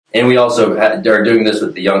And we also are doing this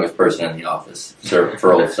with the youngest person in the office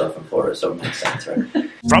for all the stuff in Florida, so it makes sense, right?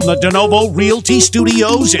 From the Denovo Realty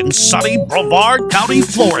Studios in sunny Brevard County,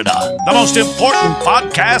 Florida, the most important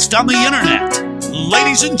podcast on the internet.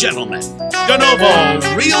 Ladies and gentlemen,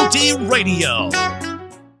 Denovo Realty Radio.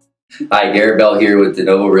 Hi, Garrett Bell here with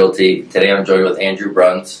Denovo Realty. Today I'm joined with Andrew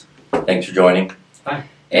Bruns. Thanks for joining. Hi.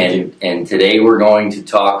 And today we're going to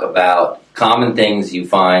talk about common things you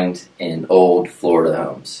find in old Florida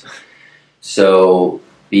homes. So,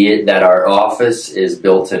 be it that our office is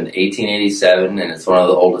built in 1887 and it's one of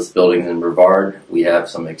the oldest buildings in Brevard, we have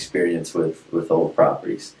some experience with old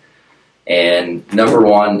properties. And number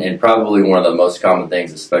one, and probably one of the most common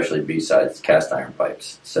things, especially B-sides, cast iron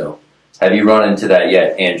pipes. So, have you run into that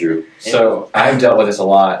yet, Andrew? So, I've dealt with this a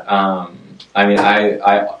lot.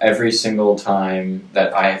 I every single time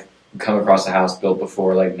that I come across a house built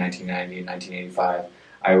before like 1990, 1985,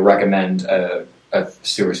 I recommend a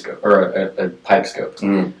sewer scope or a pipe scope.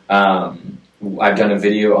 I've done a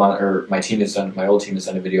video on, or my old team has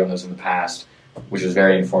done a video on those in the past, which was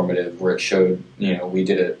very informative, where it showed, we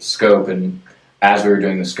did a scope, and as we were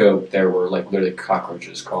doing the scope, there were like literally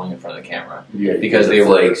cockroaches crawling in front of the camera. Yeah, because the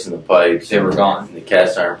flakes in the pipes. They were gone. And the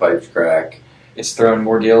cast iron pipes crack. It's thrown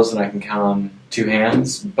more deals than I can count on two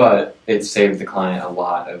hands, but it saved the client a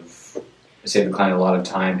lot of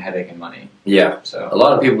time, headache, and money. Yeah. So a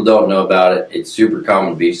lot of people don't know about it. It's super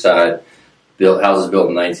common beachside. Houses built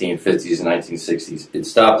in the 1950s and 1960s. It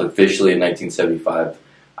stopped officially in 1975.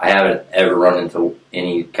 I haven't ever run into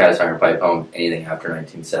any cast iron pipe home, anything after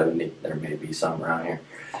 1970. There may be some around here.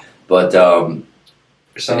 But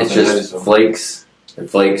it's just flakes. The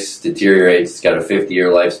flakes deteriorates. It's got a 50-year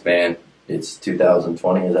lifespan. It's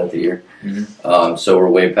 2020, is that the year? Mm-hmm. So we're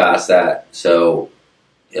way past that. So,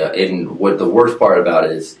 and what the worst part about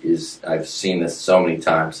it is I've seen this so many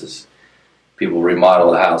times, is people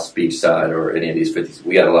remodel a house beachside or any of these 50s.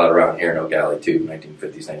 We got a lot around here in O'Galley too,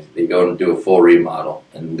 1950s, 1960s. They go and do a full remodel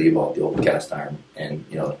and leave all the old cast iron. And,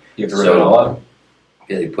 you have to rip it all up.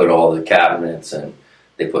 Yeah, they put all the cabinets and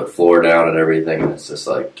they put floor down and everything, and it's just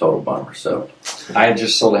like total bummer. So I had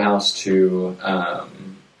just sold a house to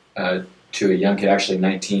a young kid, actually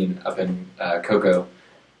 19, up in Cocoa.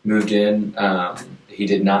 Moved in. He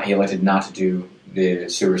elected not to do the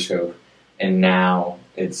sewer scope, and now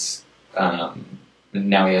it's now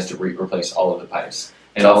he has to replace all of the pipes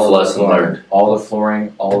and all the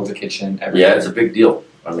flooring, all of the kitchen, everything. Yeah, it's a big deal.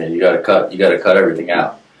 I mean, you got to cut everything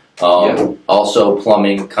out. Also,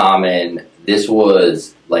 plumbing common. This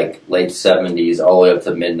was like late 70s, all the way up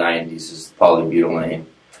to mid 90s. Is polybutylene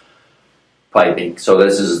piping. So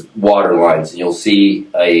this is water lines, and you'll see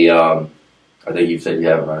a. I think you said you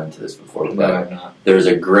haven't run into this before. But no, I've not. There's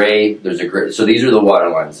a gray. So these are the water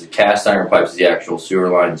lines. The cast iron pipes is the actual sewer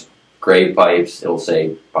lines. Gray pipes. It'll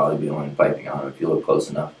say polybutylene piping on it if you look close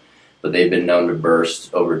enough. But they've been known to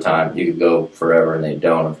burst over time. You could go forever, and they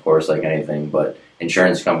don't, of course, like anything. But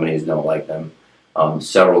insurance companies don't like them.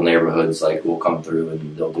 Several neighborhoods will come through,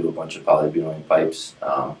 and they'll do a bunch of polybutylene pipes.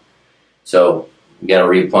 So you got to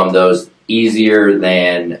replumb those. Easier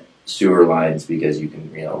than sewer lines because you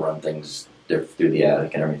can run things through the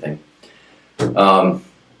attic and everything. The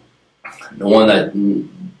one that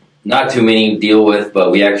not too many deal with,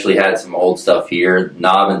 but we actually had some old stuff here.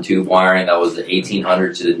 Knob and tube wiring, that was the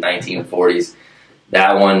 1800s to the 1940s.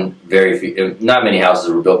 That one, not many houses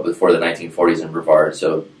were built before the 1940s in Brevard,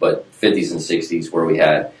 but 50s and 60s where we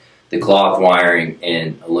had the cloth wiring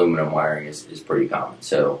and aluminum wiring is pretty common.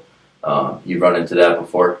 So you've run into that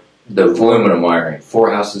before? The aluminum wiring.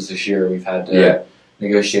 4 houses this year we've had to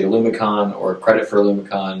negotiate a Lumicon or credit for a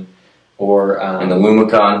Lumicon, or and the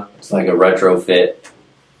Lumicon, it's like a retrofit.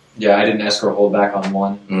 Yeah, I did an escrow holdback on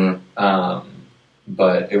one,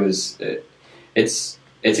 but it's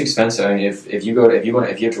expensive. I mean, if you have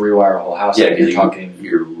to rewire a whole house, you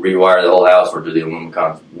rewire the whole house or do the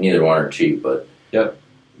Lumicons. Neither one are cheap, but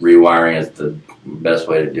rewiring is the best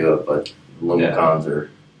way to do it. But Lumicons are.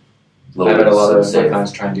 I've had a lot of my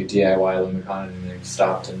clients try and do DIY Lumicon and they've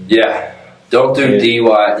stopped. Don't do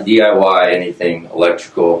DIY anything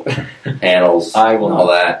electrical panels and all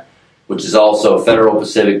that, which is also Federal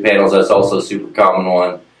Pacific panels. That's also a super common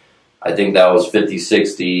one. I think that was 50s,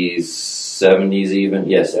 60s, 70s even.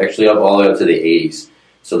 Yes, actually all the way up to the 80s.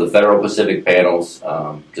 So the Federal Pacific panels,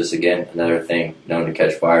 just again, another thing known to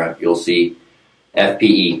catch fire. You'll see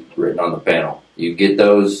FPE written on the panel. You get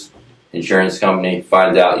those. Insurance company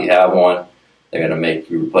finds out you have one, they're going to make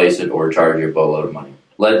you replace it or charge you a boatload of money.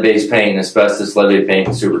 Lead-based paint, asbestos, lead-based paint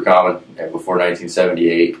is super common before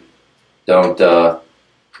 1978. Don't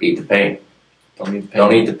eat the paint.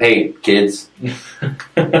 Don't eat the paint, kids.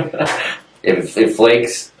 If it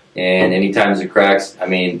flakes, And anytime there's cracks, I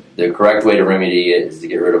mean, the correct way to remedy it is to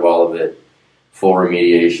get rid of all of it, full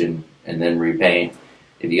remediation, and then repaint.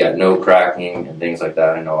 If you got no cracking and things like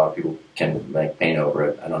that, I know a lot of people can like paint over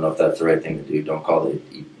it. I don't know if that's the right thing to do. Don't call the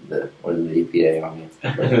what is the EPA on me.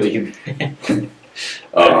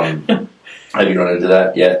 Have you run into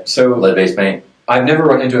that yet? So lead-based paint. I've never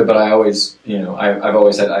run into it, but I always, I've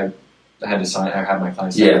always said I had to sign. I have my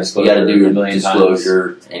clients sign disclosure. You got to do a million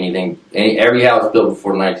disclosure. times. Every house built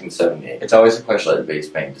before 1978. It's always a question.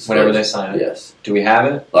 Lead-based paint. Disclosure. Whenever they sign it. Yes. Do we have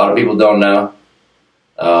it? A lot of people don't know.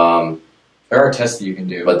 There are tests that you can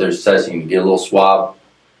do. But there's tests. You can get a little swab.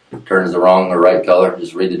 Turns the wrong or right color.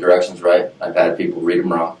 Just read the directions right. I've had people read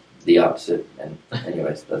them wrong. The opposite. And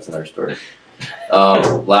anyways, that's another story.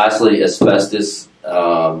 Lastly, asbestos.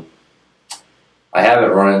 I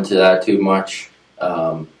haven't run into that too much.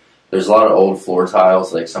 There's a lot of old floor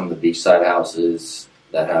tiles, like some of the beachside houses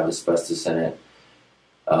that have asbestos in it.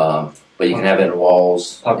 But you can have it in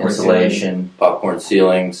walls, insulation, popcorn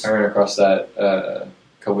ceilings. I ran across that a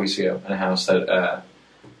couple weeks ago in a house that I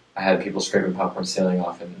had people scraping popcorn ceiling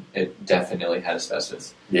off, and it definitely had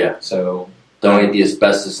asbestos. Yeah. So don't eat the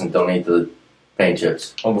asbestos and don't eat the paint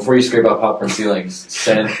chips. Well, before you scrape out popcorn ceilings,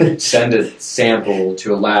 send a sample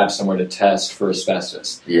to a lab somewhere to test for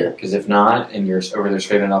asbestos. Yeah. Because if not, and you're over there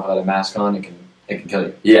scraping it off without a mask on, it can kill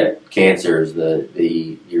you. Yeah. Cancer is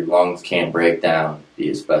your lungs can't break down the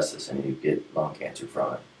asbestos, and you get lung cancer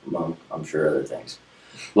from it. Among, I'm sure, other things.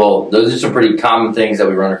 Well, those are some pretty common things that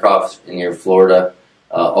we run across in here in Florida.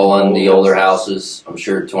 All in the older houses. I'm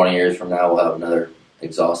sure 20 years from now we'll have another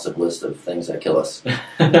exhaustive list of things that kill us. Thanks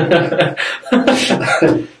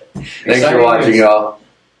for watching, y'all.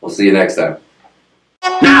 We'll see you next time.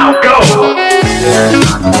 Now go!